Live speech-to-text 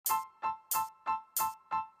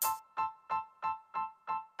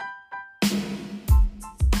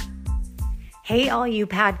Hey, all you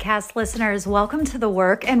podcast listeners, welcome to the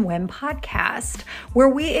Work and Whim podcast, where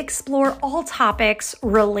we explore all topics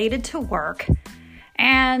related to work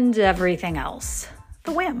and everything else,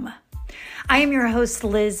 the whim. I am your host,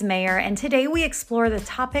 Liz Mayer, and today we explore the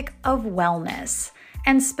topic of wellness,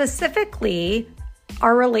 and specifically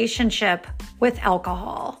our relationship with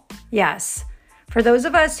alcohol. Yes, for those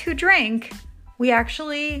of us who drink, we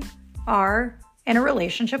actually are in a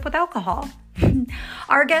relationship with alcohol.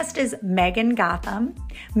 Our guest is Megan Gotham.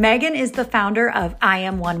 Megan is the founder of I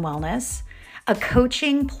Am One Wellness, a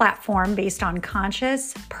coaching platform based on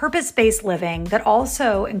conscious, purpose-based living that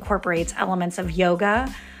also incorporates elements of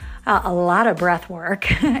yoga, a lot of breath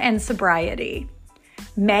work, and sobriety.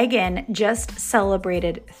 Megan just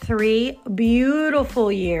celebrated 3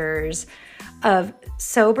 beautiful years of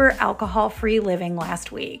sober, alcohol-free living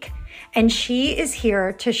last week. And she is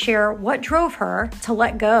here to share what drove her to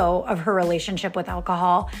let go of her relationship with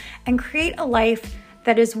alcohol and create a life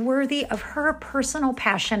that is worthy of her personal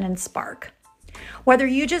passion and spark. Whether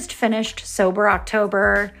you just finished Sober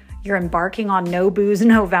October, you're embarking on No Booze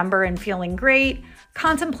November and feeling great,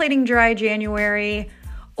 contemplating Dry January,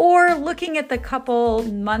 or looking at the couple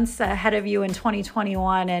months ahead of you in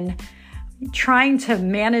 2021 and trying to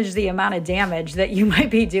manage the amount of damage that you might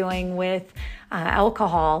be doing with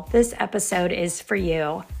alcohol, this episode is for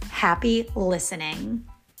you. Happy listening.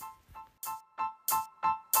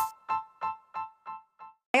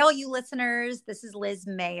 Hi, all you listeners. This is Liz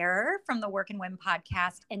Mayer from the Work and Whim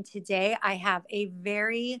podcast. And today I have a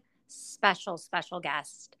very special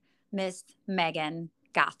guest, Miss Megan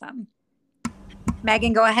Gotham.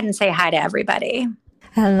 Megan, go ahead and say hi to everybody.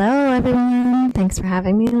 Hello, everyone. Thanks for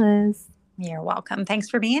having me, Liz. You're welcome. Thanks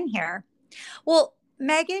for being here. Well,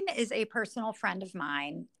 Megan is a personal friend of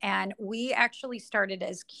mine, and we actually started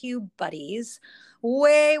as Q buddies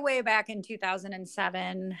way back in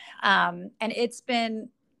 2007. And it's been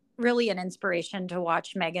really an inspiration to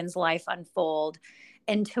watch Megan's life unfold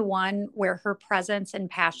into one where her presence and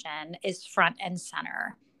passion is front and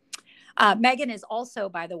center. Megan is also,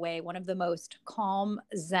 by the way, one of the most calm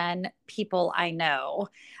Zen people I know.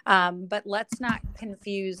 But let's not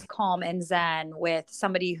confuse calm and Zen with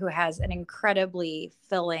somebody who has an incredibly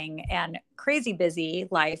filling and crazy busy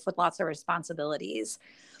life with lots of responsibilities.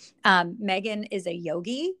 Megan is a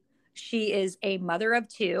yogi. She is a mother of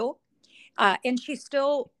 2, and she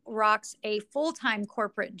still rocks a full-time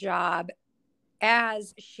corporate job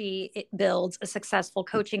as she builds a successful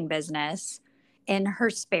coaching business in her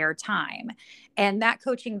spare time. And that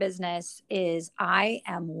coaching business is I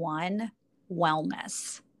Am One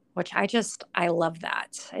Wellness, which I love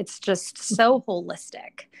that. It's just so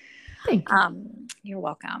holistic. Thank you. You're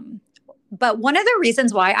welcome. But one of the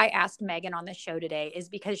reasons why I asked Megan on the show today is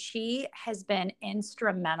because she has been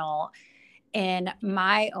instrumental in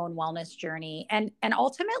my own wellness journey and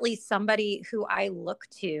ultimately somebody who I look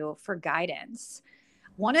to for guidance.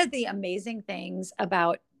 One of the amazing things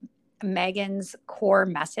about Megan's core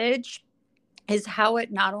message is how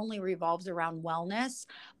it not only revolves around wellness,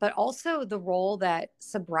 but also the role that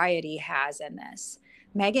sobriety has in this.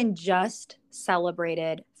 Megan just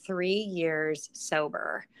celebrated 3 years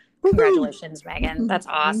sober. Congratulations, Megan. That's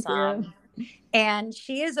awesome. And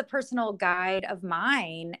she is a personal guide of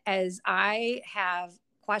mine as I have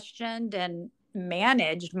questioned and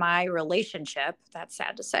managed my relationship, that's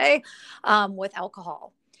sad to say, with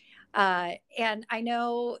alcohol. And I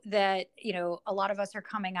know that, a lot of us are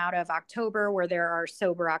coming out of October where there are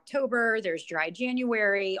Sober October, there's Dry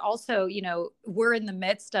January. Also, we're in the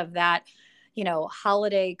midst of that,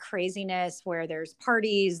 holiday craziness where there's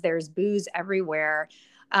parties, there's booze everywhere.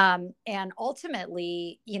 And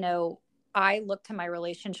ultimately, I look to my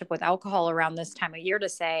relationship with alcohol around this time of year to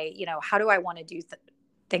say, how do I want to do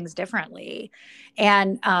things differently?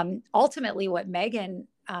 And ultimately what Megan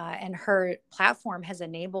and her platform has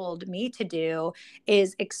enabled me to do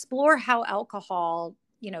is explore how alcohol,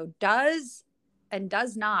 does and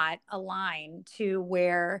does not align to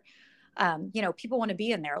where, people want to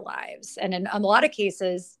be in their lives. And in a lot of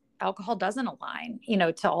cases, alcohol doesn't align,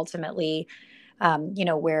 to ultimately,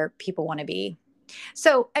 where people want to be.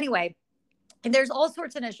 So anyway, and there's all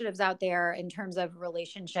sorts of initiatives out there in terms of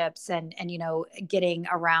relationships and getting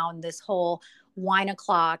around this whole wine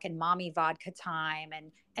o'clock and mommy vodka time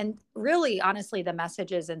and really honestly the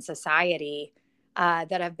messages in society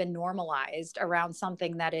that have been normalized around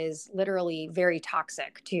something that is literally very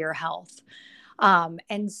toxic to your health.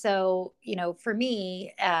 And so, for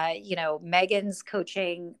me, Megan's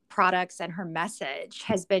coaching products and her message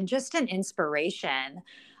has been just an inspiration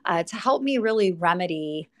to help me really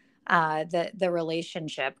remedy the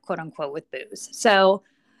relationship, quote unquote, with booze. So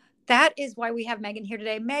that is why we have Megan here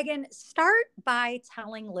today. Megan, start by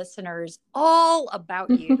telling listeners all about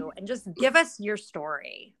you and just give us your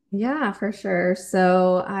story. Yeah, for sure.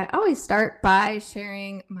 So I always start by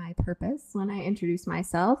sharing my purpose when I introduce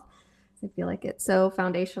myself. I feel like it's so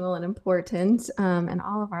foundational and important in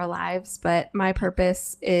all of our lives. But my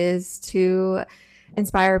purpose is to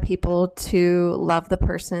inspire people to love the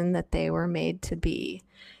person that they were made to be.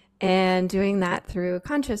 And doing that through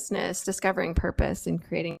consciousness, discovering purpose, and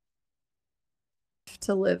creating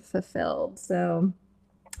to live fulfilled. So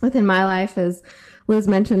within my life, as Liz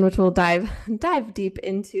mentioned, which we'll dive deep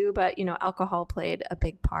into, but alcohol played a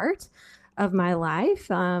big part of my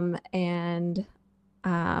life.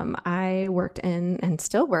 I worked in and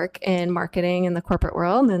still work in marketing in the corporate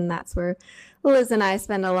world, and that's where Liz and I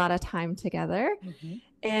spend a lot of time together. Mm-hmm.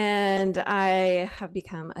 And I have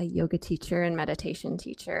become a yoga teacher and meditation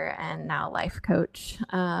teacher and now life coach.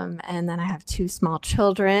 And then I have 2 small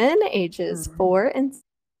children, ages 4 and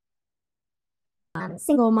I'm a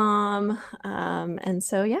single mom. And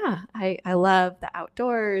so, I love the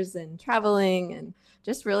outdoors and traveling and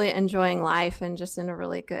just really enjoying life and just in a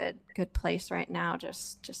really good place right now,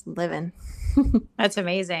 just living. That's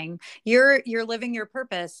amazing. You're living your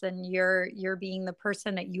purpose and you're being the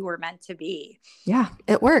person that you were meant to be. Yeah,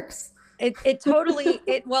 it works. It totally,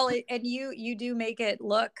 and you do make it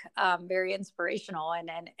look very inspirational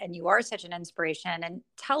and you are such an inspiration. And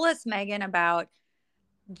tell us, Megan, about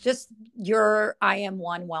just your I Am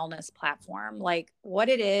One wellness platform, like what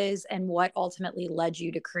it is and what ultimately led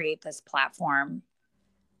you to create this platform.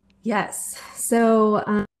 Yes.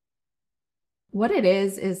 So what it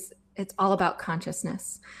is it's all about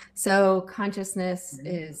consciousness. So consciousness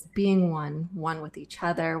is being one with each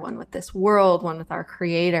other, one with this world, one with our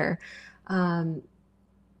creator.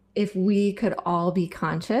 If we could all be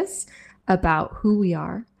conscious about who we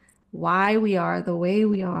are, why we are the way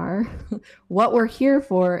we are, what we're here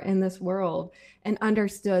for in this world, and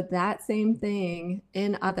understood that same thing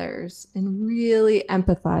in others and really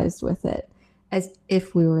empathized with it as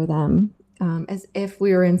if we were them, as if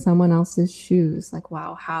we were in someone else's shoes. Like,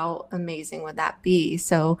 wow, how amazing would that be?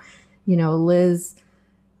 So, Liz,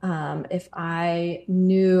 if I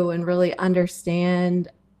knew and really understood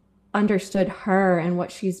her and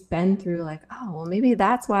what she's been through, like, oh, well, maybe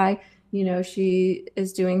that's why she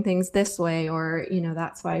is doing things this way, or,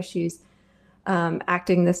 that's why she's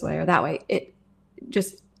acting this way or that way. It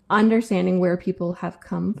just understanding where people have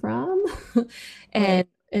come from. and,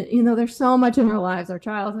 there's so much in our lives, our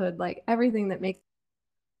childhood, like everything that makes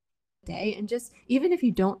day. And just, even if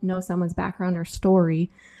you don't know someone's background or story,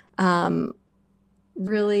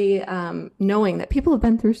 really knowing that people have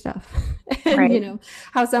been through stuff and, right.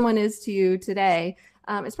 How someone is to you today.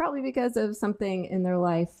 It's probably because of something in their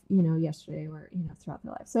life, yesterday or, throughout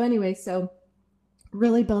their life. So anyway,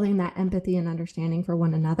 really building that empathy and understanding for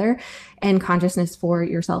one another and consciousness for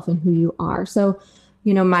yourself and who you are. So,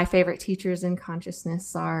 my favorite teachers in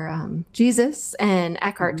consciousness are Jesus and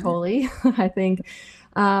Eckhart Tolle. I think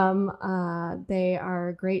they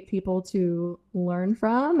are great people to learn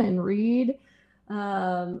from and read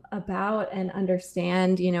about and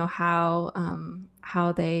understand,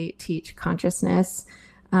 how they teach consciousness.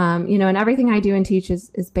 And everything I do and teach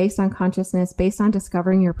is based on consciousness, based on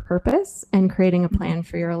discovering your purpose and creating a plan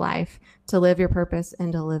for your life to live your purpose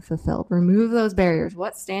and to live fulfilled. Remove those barriers,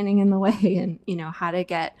 what's standing in the way, and, how to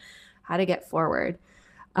get forward.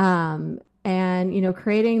 And,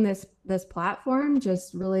 creating this platform,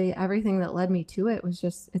 just really everything that led me to it was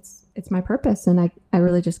just, it's my purpose. And I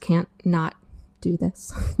really just can't not do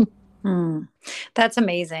this. That's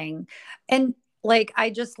amazing. And I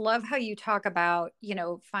just love how you talk about,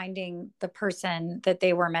 finding the person that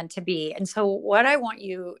they were meant to be. And so what I want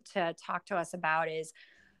you to talk to us about is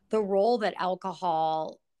the role that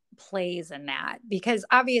alcohol plays in that, because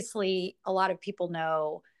obviously a lot of people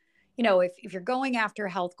know, if you're going after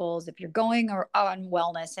health goals, if you're going on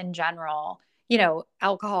wellness in general,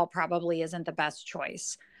 alcohol probably isn't the best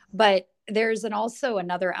choice. But there's also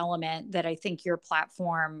another element that I think your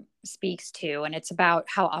platform speaks to, and it's about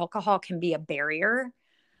how alcohol can be a barrier,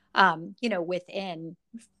 within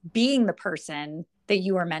being the person that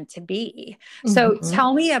you are meant to be. So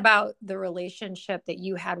tell me about the relationship that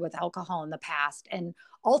you had with alcohol in the past, and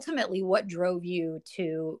ultimately what drove you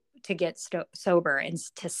to get sober and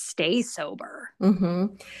to stay sober.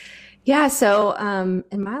 Yeah. So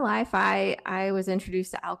in my life, I was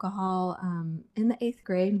introduced to alcohol in the 8th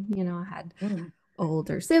grade. I had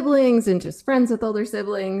older siblings and just friends with older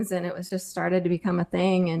siblings, and it was just started to become a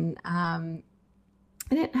thing. And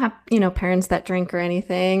I didn't have, parents that drink or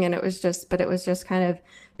anything. And it was just kind of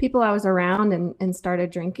people I was around and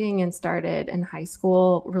started drinking and started in high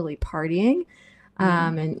school, really partying.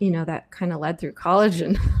 And, that kind of led through college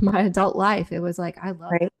and my adult life. It was like, I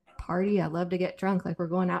love to party. I love to get drunk. Like, we're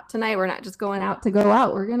going out tonight. We're not just going out to go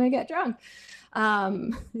out. We're going to get drunk.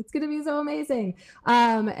 It's going to be so amazing.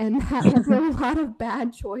 And that led to a lot of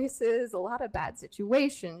bad choices, a lot of bad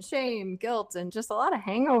situations, shame, guilt, and just a lot of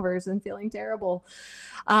hangovers and feeling terrible,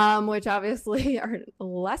 which obviously are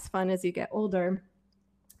less fun as you get older.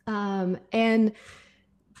 And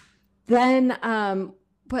then,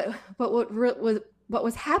 but what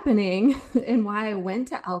was happening and why I went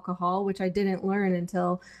to alcohol, which I didn't learn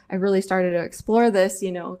until I really started to explore this,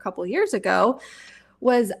 a couple years ago,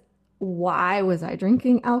 was why was I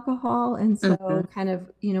drinking alcohol? And so kind of,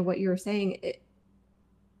 what you were saying,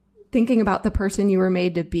 thinking about the person you were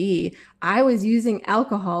made to be, I was using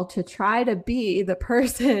alcohol to try to be the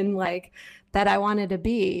person like that I wanted to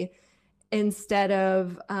be, instead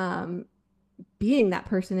of being that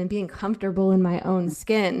person and being comfortable in my own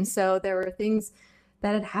skin. So there were things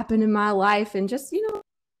that had happened in my life and just,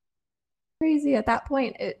 crazy at that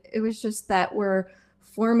point. It was just that we're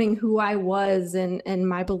forming who I was and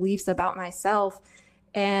my beliefs about myself.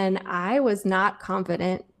 And I was not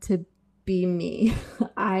confident to be me.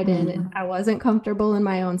 I wasn't comfortable in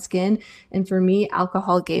my own skin. And for me,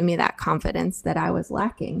 alcohol gave me that confidence that I was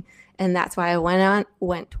lacking. And that's why I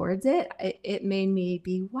went towards it. It made me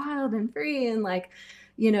be wild and free and like,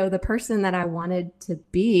 the person that I wanted to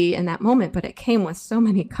be in that moment, but it came with so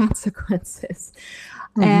many consequences.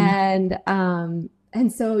 And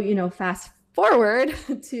so, fast forward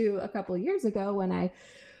to a couple of years ago when I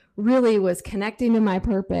really was connecting to my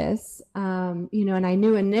purpose, and I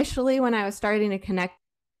knew initially when I was starting to connect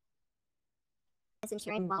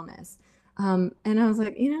and wellness. And I was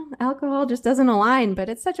like, alcohol just doesn't align, but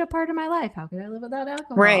it's such a part of my life. How could I live without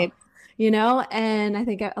alcohol? Right. And I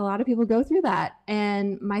think a lot of people go through that.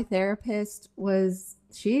 And my therapist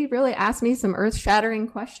she really asked me some earth-shattering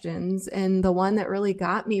questions. And the one that really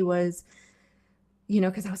got me was,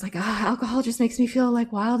 because I was like, alcohol just makes me feel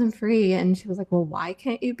like wild and free. And she was like, well, why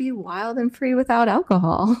can't you be wild and free without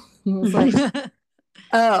alcohol? And I was like,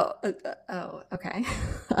 oh, okay.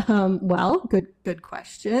 Well, good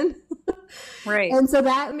question. Right. And so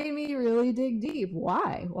that made me really dig deep.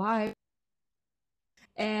 Why?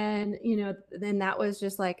 And, then that was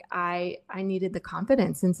just like, I needed the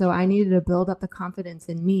confidence. And so I needed to build up the confidence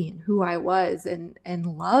in me and who I was and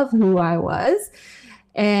love who I was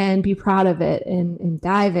and be proud of it and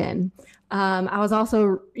dive in. I was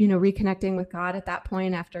also, reconnecting with God at that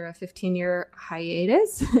point after a 15-year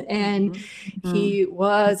hiatus. And he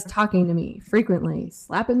was talking to me frequently,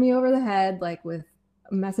 slapping me over the head, like with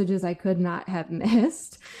messages I could not have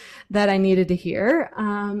missed that I needed to hear.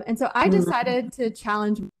 And so I decided to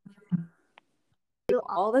challenge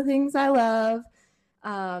all the things I love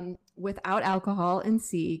without alcohol and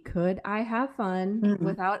see, could I have fun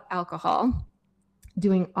without alcohol?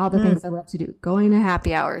 Doing all the things I love to do, going to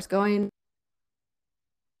happy hours, going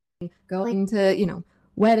to,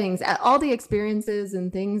 weddings, all the experiences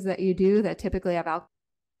and things that you do that typically have alcohol.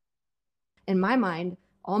 In my mind,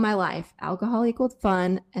 all my life, alcohol equaled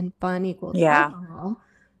fun and fun equaled alcohol.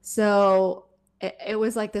 So it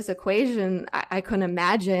was like this equation. I couldn't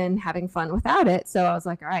imagine having fun without it. So I was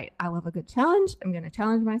like, all right, I love a good challenge. I'm going to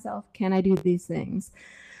challenge myself. Can I do these things?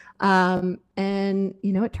 And,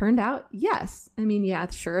 it turned out, yes. I mean, yeah,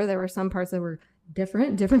 sure. There were some parts that were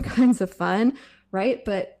different kinds of fun. Right.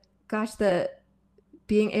 But gosh,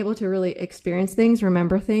 being able to really experience things,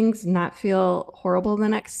 remember things, not feel horrible the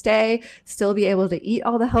next day, still be able to eat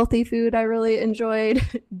all the healthy food I really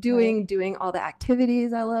enjoyed doing all the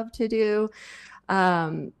activities I love to do,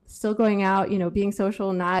 still going out, being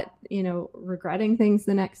social, not, regretting things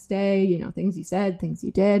the next day, things you said, things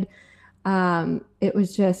you did. It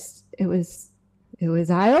was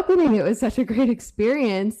eye-opening. It was such a great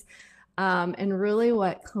experience. And really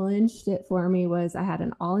what clinched it for me was I had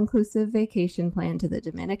an all-inclusive vacation plan to the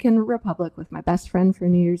Dominican Republic with my best friend for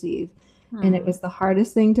New Year's Eve. And it was the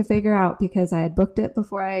hardest thing to figure out because I had booked it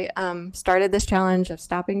before I started this challenge of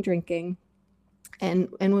stopping drinking. And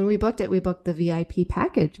when we booked it, we booked the VIP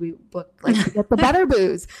package. We booked to get the better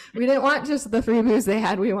booze. We didn't want just the free booze they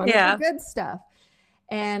had. We wanted the good stuff.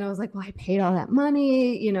 And I was like, well, I paid all that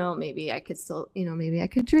money, maybe I could still, maybe I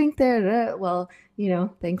could drink there. Well,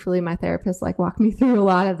 thankfully my therapist walked me through a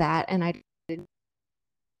lot of that. And I did,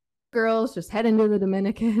 girls, just head into the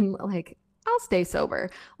Dominican, I'll stay sober.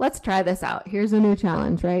 Let's try this out. Here's a new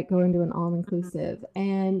challenge, right? Go into an all-inclusive.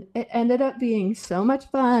 And it ended up being so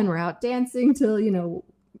much fun. We're out dancing till,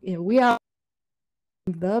 we out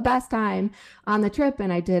the best time on the trip,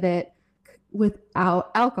 and I did it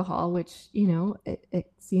without alcohol, which,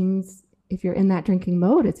 it seems, if you're in that drinking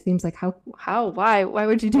mode, it seems like why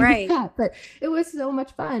would you do Right. that? But it was so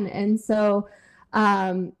much fun. And so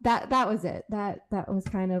that was it. That was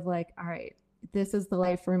kind of like, all right, this is the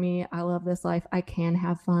life for me. I love this life. I can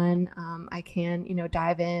have fun. I can,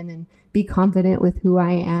 dive in and be confident with who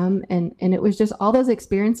I am. And it was just all those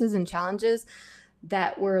experiences and challenges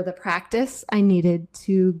that were the practice I needed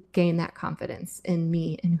to gain that confidence in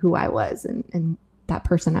me and who I was, and that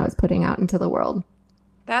person I was putting out into the world.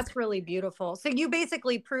 That's really beautiful. So you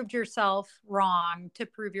basically proved yourself wrong to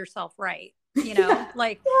prove yourself right,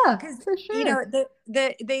 like, Yeah, because, for sure.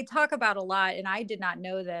 they talk about a lot, and I did not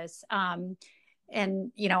know this. And,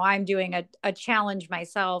 I'm doing a challenge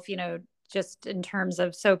myself, just in terms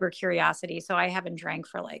of sober curiosity. So I haven't drank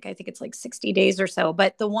for like, I think it's like 60 days or so.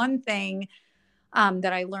 But the one thing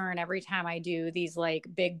that I learn every time I do these like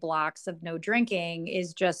big blocks of no drinking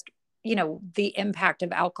is just, the impact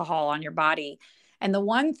of alcohol on your body. And the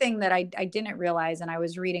one thing that I didn't realize, and I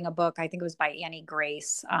was reading a book, I think it was by Annie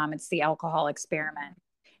Grace, it's The Alcohol Experiment.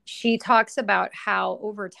 She talks about how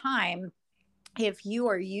over time, if you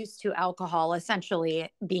are used to alcohol essentially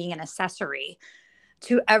being an accessory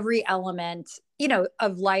to every element,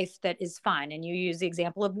 of life that is fun. And you use the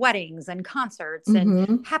example of weddings and concerts and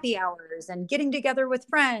Mm-hmm. happy hours and getting together with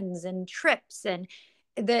friends and trips. And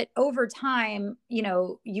that over time,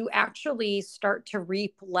 you actually start to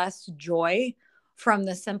reap less joy from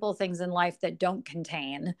the simple things in life that don't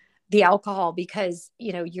contain the alcohol, because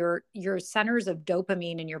your centers of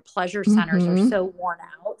dopamine and your pleasure centers are Mm-hmm. so worn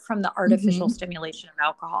out from the artificial Mm-hmm. stimulation of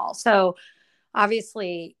alcohol. So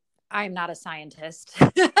obviously I'm not a scientist,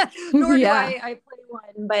 nor do Yeah. I play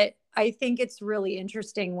one, but I think it's really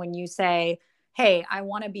interesting when you say, hey, I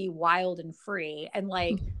want to be wild and free. And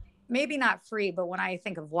like, maybe not free, but when I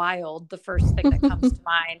think of wild, the first thing that comes to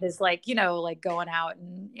mind is like, like going out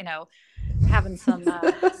and, having some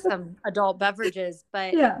adult beverages.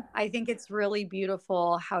 But Yeah. I think it's really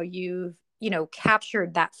beautiful how you've,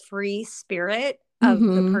 captured that free spirit of the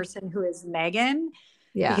Mm-hmm. person who is Megan,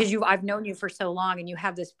 Yeah. because I've known you for so long, and you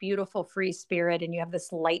have this beautiful free spirit and you have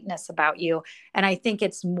this lightness about you. And I think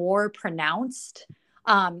it's more pronounced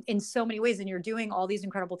in so many ways. And you're doing all these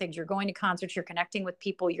incredible things. You're going to concerts, you're connecting with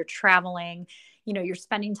people, you're traveling, you're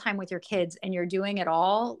spending time with your kids, and you're doing it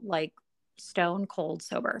all like stone cold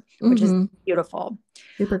sober, which is Mm-hmm. beautiful.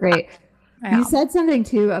 Super great. You Yeah. said something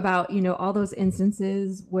too about, all those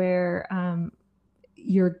instances where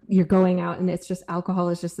you're going out and it's just alcohol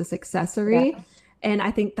is just this Yeah. accessory. And I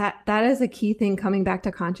think that is a key thing coming back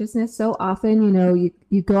to consciousness. So often,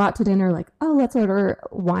 you go out to dinner like, oh, let's order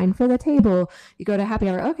wine for the table. You go to happy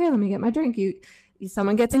hour, okay, let me get my drink.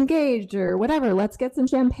 Someone gets engaged or whatever, let's get some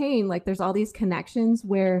champagne. Like there's all these connections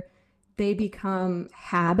where they become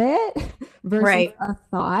habit versus Right. a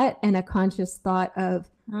thought, and a conscious thought of,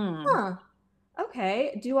 Hmm. huh,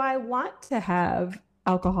 okay, do I want to have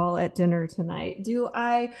alcohol at dinner tonight? Do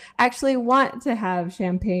I actually want to have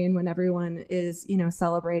champagne when everyone is,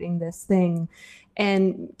 celebrating this thing?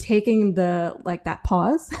 And taking that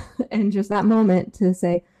pause and just that moment to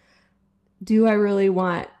say, do I really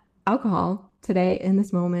want alcohol today in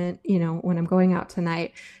this moment, when I'm going out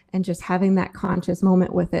tonight? And just having that conscious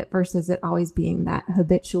moment with it versus it always being that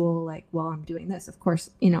habitual, like, well, I'm doing this. Of course,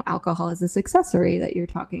 alcohol is this accessory that you're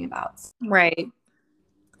talking about. Right.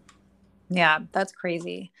 Yeah, that's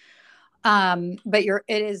crazy. But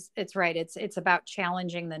it's right. It's about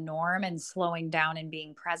challenging the norm and slowing down and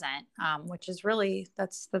being present, which is really,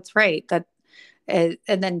 that's right. And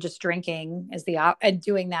then just drinking is and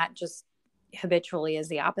doing that just habitually is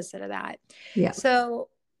the opposite of that. Yeah. So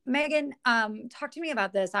Megan, talk to me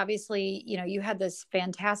about this. Obviously, you had this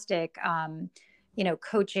fantastic,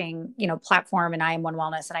 coaching, platform in I Am One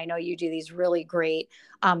Wellness. And I know you do these really great,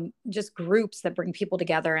 just groups that bring people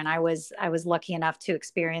together. And I was lucky enough to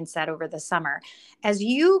experience that over the summer. As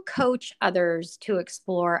you coach others to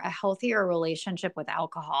explore a healthier relationship with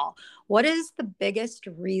alcohol, what is the biggest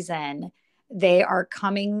reason they are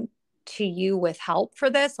coming to you with help for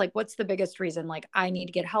this? Like, what's the biggest reason? Like, I need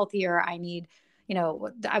to get healthier.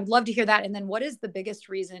 I'd love to hear that. And then what is the biggest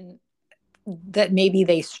reason that maybe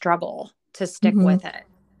they struggle to stick Mm-hmm. with it?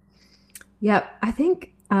 Yep. I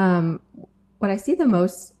think what I see the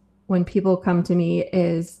most when people come to me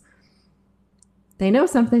is they know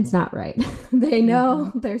something's not right. They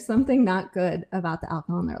know there's something not good about the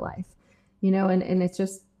alcohol in their life, and it's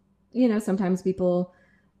just, sometimes people,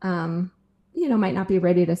 might not be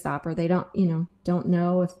ready to stop, or they don't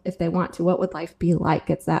know if they want to. What would life be like?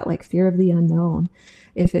 It's that like fear of the unknown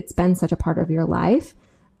if it's been such a part of your life.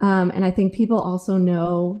 And I think people also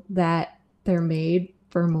know that they're made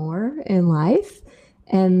for more in life,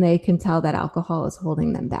 and they can tell that alcohol is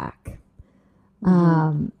holding them back.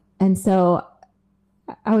 And so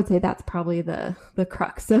I would say that's probably the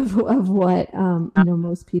crux of what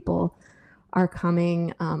most people are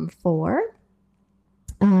coming for.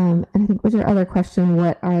 And I think, was your other question,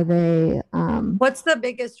 what are they? What's the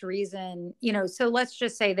biggest reason, so let's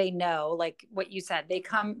just say they know, like what you said, they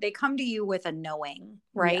come to you with a knowing,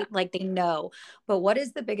 right? Yeah. Like they know, but what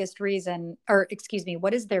is the biggest reason, or excuse me,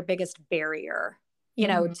 what is their biggest barrier,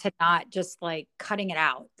 to not just like cutting it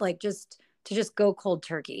out, like just go cold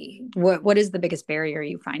turkey? What is the biggest barrier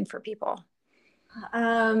you find for people?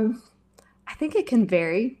 I think it can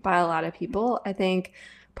vary by a lot of people. I think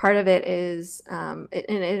part of it is, and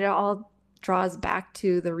it all draws back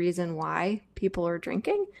to the reason why people are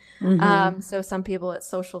drinking. So some people, it's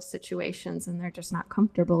social situations and they're just not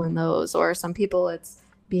comfortable in those, or some people it's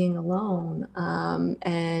being alone.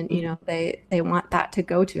 And they want that to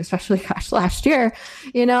go to, especially last year,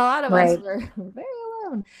 a lot of us were very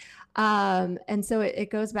alone. And so it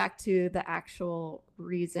goes back to the actual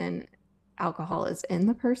reason alcohol is in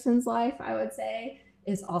the person's life, I would say,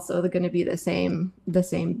 is also going to be the same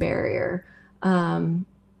barrier. And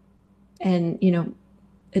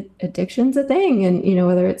addiction's a thing, and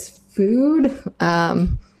whether it's food,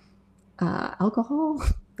 alcohol,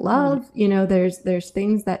 love, there's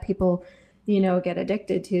things that people get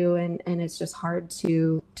addicted to, and it's just hard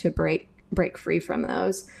to break free from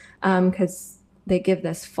those, because they give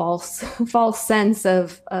this false sense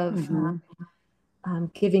of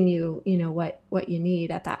giving you what you need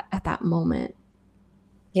at that moment.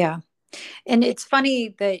 Yeah. And it's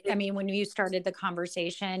funny that, when you started the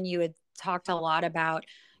conversation, you had talked a lot about,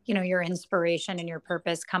 your inspiration and your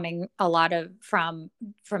purpose coming a lot of from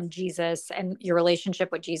Jesus, and your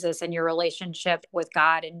relationship with Jesus and your relationship with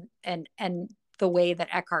God, and the way that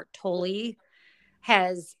Eckhart Tolle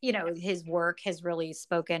has, his work has really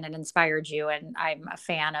spoken and inspired you. And I'm a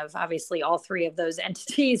fan of obviously all three of those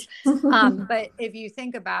entities. But if you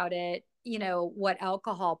think about it, what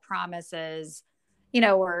alcohol promises,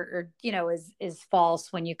 or is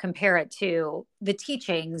false when you compare it to the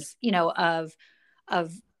teachings,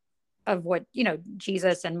 of what,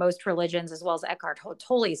 Jesus and most religions, as well as Eckhart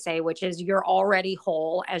Tolle, say, which is you're already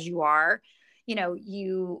whole as you are.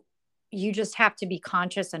 You just have to be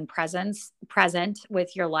conscious and present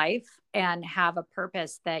with your life, and have a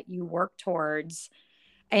purpose that you work towards,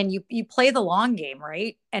 and you play the long game,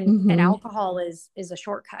 right? And alcohol is a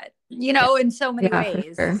shortcut, in so many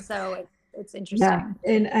ways. Sure. So it's interesting. Yeah.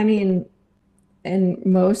 And in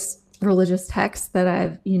most religious texts that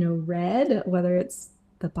I've read, whether it's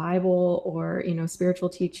the Bible or spiritual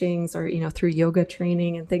teachings, or through yoga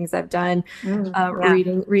training and things I've done,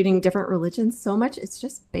 reading different religions, so much it's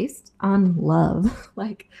just based on love.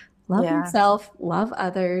 Like love yourself, love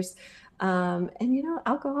others, and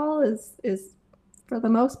alcohol is for the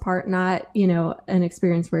most part not an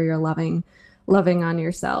experience where you're loving on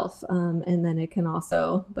yourself, and then it can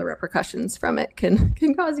also, the repercussions from it can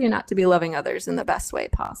cause you not to be loving others in the best way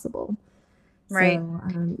possible. Right.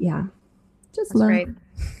 So, just that's love. Right.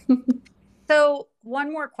 So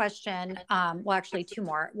one more question, well, actually two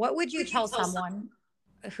more. What would you tell someone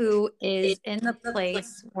who is in the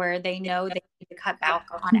place where they know they need to cut back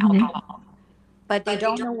on alcohol, but they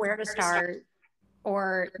don't know where to start,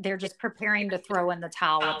 or they're just preparing to throw in the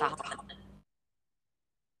towel with the holiday?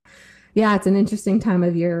 Yeah, it's an interesting time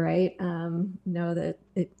of year, right? Know that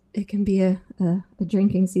it can be a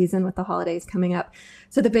drinking season with the holidays coming up.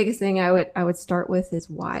 So the biggest thing I would start with is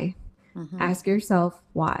why. Ask yourself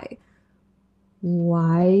why.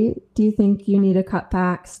 Why do you think you need to cut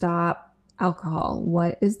back, stop alcohol?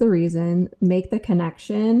 What is the reason? Make the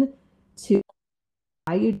connection to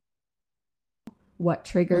why you, what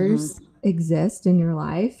triggers exist in your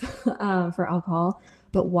life for alcohol,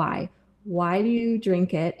 but why? Why do you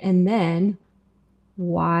drink it? And then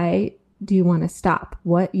why do you want to stop?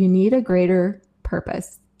 What you need a greater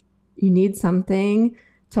purpose. You need something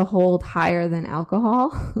to hold higher than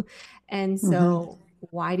alcohol. And so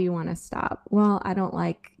why do you want to stop? Well, I don't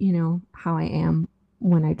like, how I am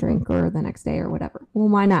when I drink, or the next day or whatever. Well,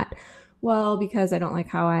 why not? Well, because I don't like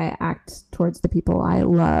how I act towards the people I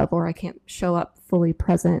love, or I can't show up fully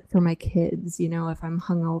present for my kids, if I'm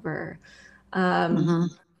hungover. Well,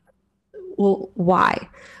 why?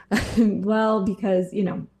 Well, because,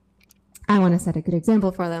 I want to set a good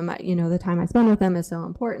example for them. The time I spend with them is so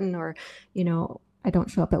important, or, I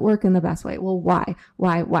don't show up at work in the best way. Well, why?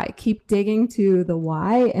 Keep digging to the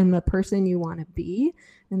why, and the person you want to be,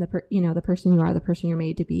 and the person you are, the person you're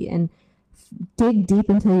made to be, and dig deep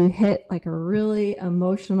until you hit like a really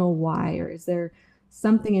emotional why? Or is there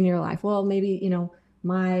something in your life? Well, maybe,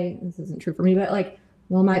 this isn't true for me, but like,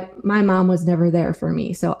 well, my mom was never there for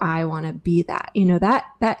me, so I want to be that.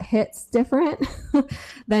 That hits different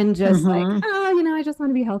than just like, I just want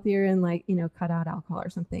to be healthier and like, cut out alcohol or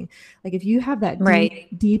something. Like if you have that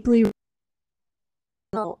deeply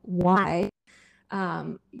why,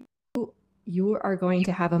 you are going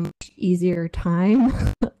to have a much easier time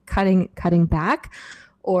cutting back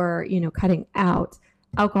or, cutting out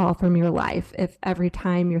alcohol from your life. If every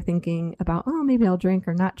time you're thinking about, oh, maybe I'll drink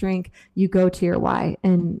or not drink, you go to your why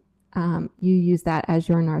and you use that as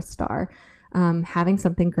your North Star. Having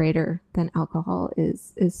something greater than alcohol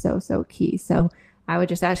is so key. So I would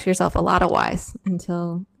just ask yourself a lot of whys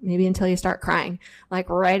until you start crying. Like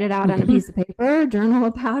write it out on a piece of paper, journal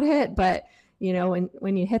about it. But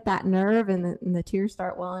when you hit that nerve and the tears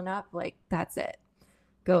start welling up, like that's it.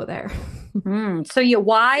 Go there. So you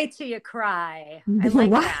why till you cry. I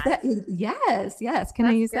like that. Yes. Can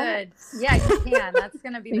I use that? Yeah, you can. That's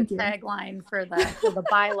going to be the tagline for the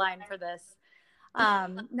byline for this.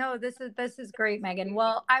 No, this is great, Megan.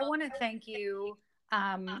 Well, I want to thank you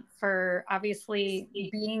for obviously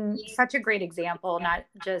being such a great example, not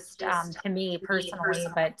just to me personally,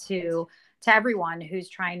 but to everyone who's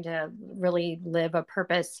trying to really live a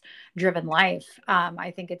purpose-driven life.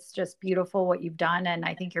 I think it's just beautiful what you've done, and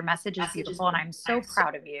I think your message is beautiful, and I'm so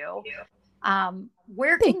proud of you.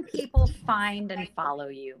 Where can people find and follow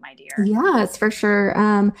you, my dear? Yes, for sure.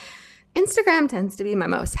 Instagram tends to be my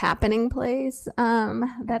most happening place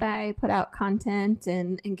that I put out content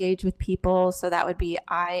and engage with people. So that would be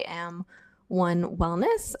I Am One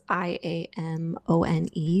Wellness, IAMONE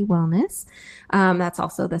Wellness. That's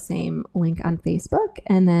also the same link on Facebook.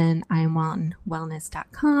 And then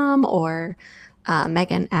IamOneWellness.com or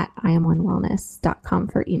Megan at IamOneWellness.com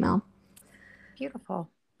for email. Beautiful.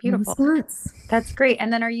 That's great.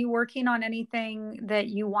 And then are you working on anything that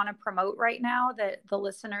you want to promote right now that the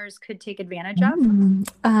listeners could take advantage of?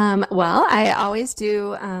 Well, I always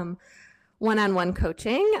do one-on-one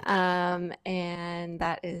coaching, and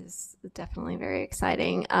that is definitely very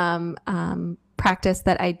exciting. Practice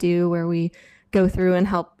that I do where we go through and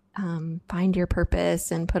help find your purpose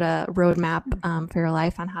and put a roadmap for your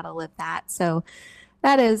life on how to live that. So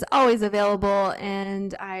that is always available,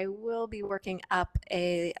 and I will be working up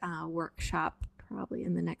a workshop probably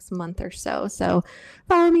in the next month or so. So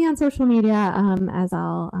follow me on social media as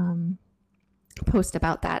I'll post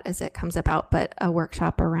about that as it comes about, but a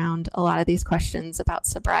workshop around a lot of these questions about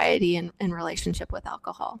sobriety and relationship with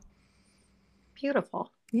alcohol.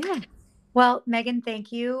 Beautiful. Yeah. Well, Megan,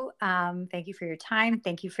 thank you. Thank you for your time.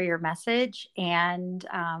 Thank you for your message. And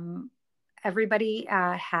everybody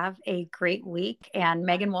have a great week. And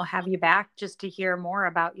Megan will have you back just to hear more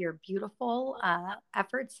about your beautiful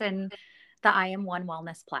efforts in the I Am One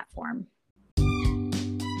Wellness platform.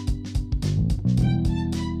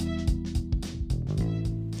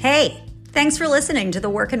 Hey, thanks for listening to the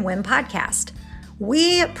Work and Win podcast.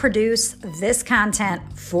 We produce this content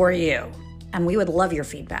for you, and we would love your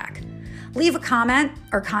feedback. Leave a comment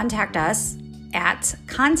or contact us at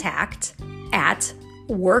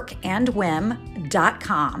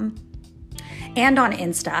contact@workandwim.com and on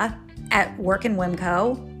Insta at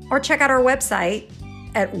workandwimco, or check out our website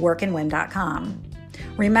at workandwim.com.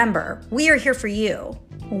 Remember, we are here for you.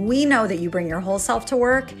 We know that you bring your whole self to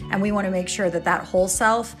work, and we want to make sure that that whole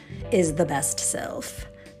self is the best self.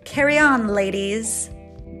 Carry on, ladies.